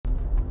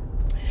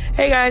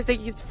Hey guys,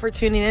 thank you for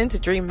tuning in to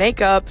Dream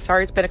Makeup.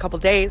 Sorry it's been a couple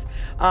days,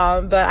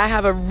 but I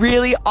have a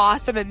really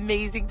awesome,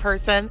 amazing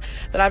person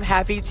that I'm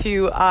happy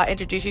to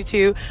introduce you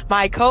to.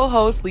 My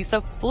co-host, Lisa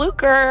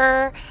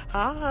Fluker.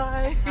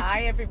 Hi.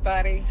 Hi,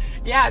 everybody.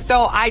 Yeah,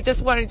 so I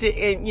just wanted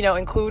to,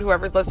 include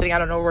whoever's listening. I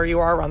don't know where you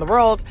are around the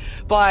world,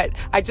 but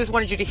I just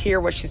wanted you to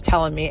hear what she's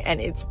telling me, and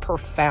it's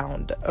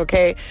profound,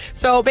 okay?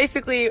 So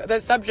basically, the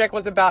subject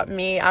was about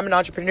me. I'm an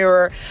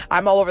entrepreneur.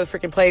 I'm all over the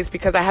freaking place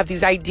because I have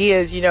these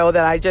ideas,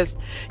 that I just,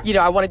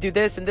 I want to do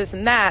this and this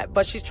and that,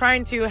 but she's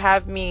trying to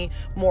have me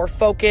more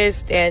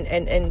focused,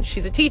 and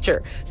she's a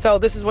teacher. So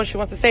this is what she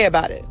wants to say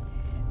about it.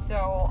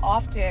 So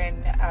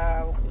often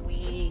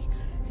we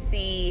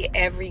see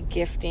every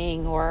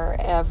gifting or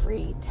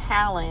every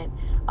talent,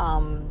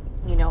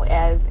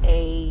 as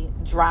a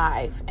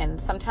drive. And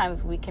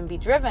sometimes we can be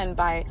driven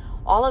by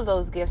all of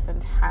those gifts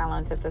and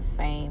talents at the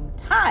same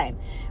time,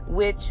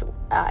 which,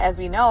 as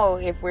we know,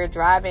 if we're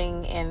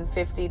driving in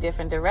 50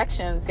 different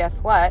directions,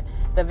 guess what?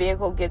 The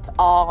vehicle gets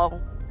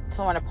all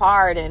torn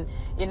apart and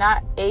you're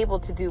not able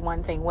to do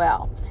one thing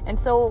well. And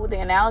so the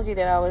analogy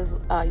that I was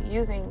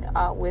using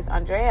with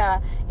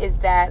Andrea is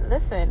that,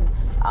 listen,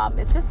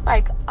 it's just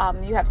like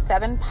you have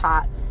 7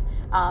 pots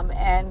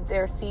and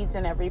there are seeds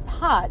in every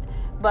pot,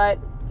 but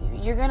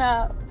you're going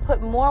to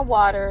put more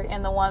water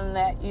in the one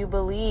that you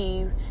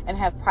believe and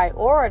have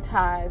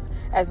prioritized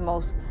as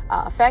most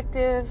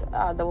effective,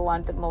 the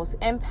one that most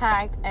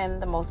impact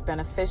and the most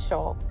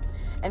beneficial.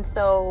 And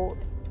so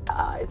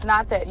it's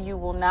not that you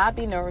will not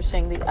be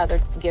nourishing the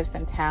other gifts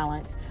and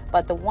talents,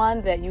 but the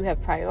one that you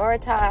have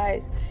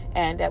prioritized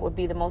and that would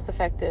be the most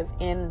effective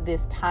in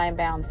this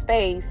time-bound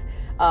space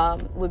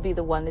would be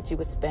the one that you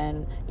would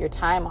spend your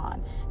time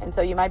on. And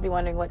so you might be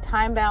wondering what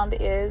time-bound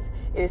is.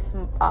 It is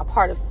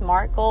part of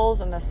SMART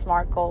goals and the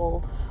SMART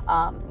goal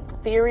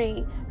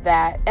theory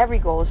that every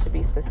goal should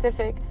be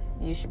specific.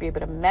 You should be able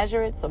to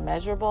measure it, so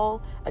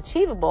measurable,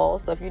 achievable.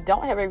 So if you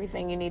don't have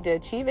everything you need to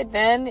achieve it,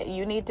 then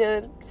you need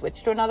to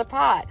switch to another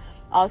pot.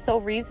 Also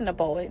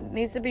reasonable. It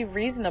needs to be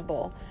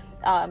reasonable.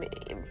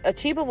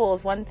 Achievable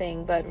is one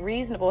thing, but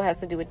reasonable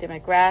has to do with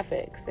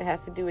demographics. It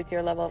has to do with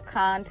your level of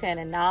content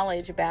and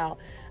knowledge about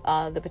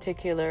the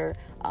particular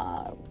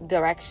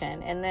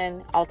direction. And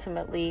then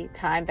ultimately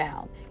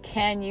time-bound.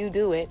 Can you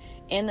do it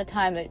in the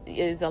time that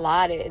is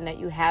allotted and that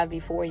you have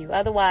before you?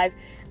 Otherwise,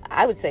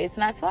 I would say it's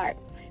not smart.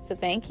 So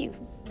thank you.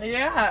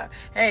 Yeah.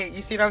 Hey,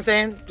 you see what I'm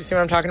saying? You see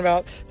what I'm talking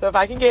about? So if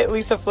I can get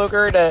Lisa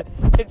Fluker to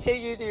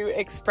continue to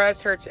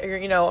express her,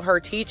 her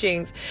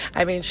teachings.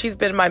 I mean, she's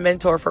been my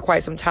mentor for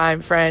quite some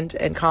time, friend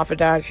and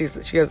confidant. She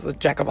is a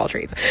jack of all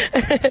trades.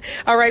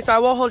 All right. So I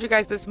won't hold you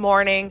guys this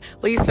morning.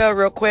 Lisa,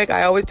 real quick.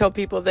 I always tell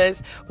people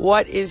this.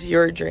 What is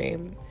your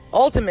dream?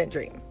 Ultimate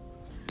dream.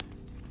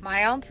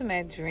 My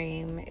ultimate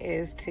dream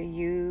is to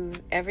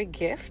use every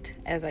gift,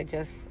 as I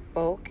just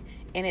spoke,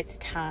 in its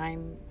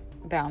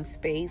time-bound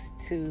space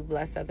to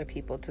bless other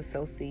people, to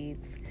sow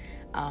seeds.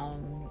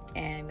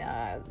 And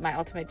my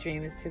ultimate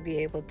dream is to be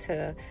able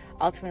to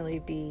ultimately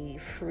be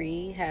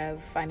free,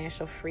 have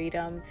financial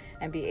freedom,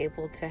 and be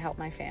able to help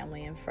my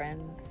family and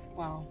friends.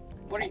 Wow.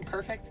 What, are you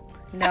perfect?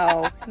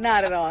 No,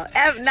 not at all.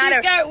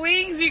 She's got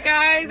wings, you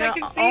guys. No, I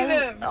can see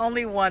them.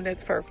 Only one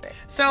that's perfect.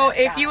 So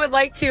if you would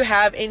like to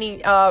have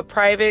any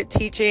private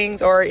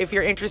teachings, or if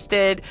you're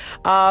interested,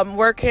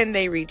 where can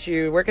they reach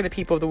you? Where can the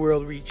people of the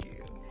world reach you?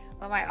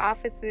 Well, my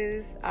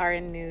offices are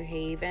in New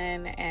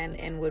Haven and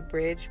in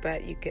Woodbridge,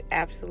 but you could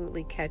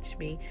absolutely catch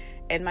me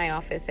in my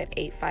office at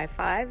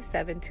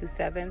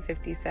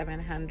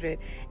 855-727-5700,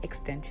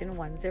 extension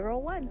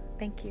 101.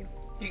 Thank you.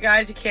 You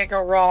guys, you can't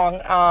go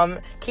wrong.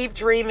 Keep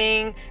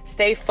dreaming,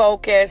 stay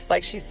focused,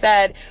 like she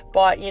said.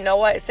 But you know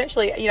what?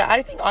 Essentially,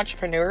 I think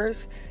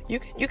entrepreneurs, you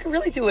can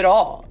really do it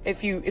all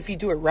if you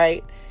do it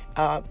right,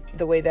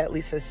 the way that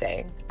Lisa's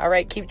saying. All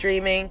right, keep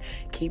dreaming,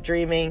 keep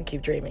dreaming,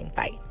 keep dreaming.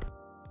 Bye.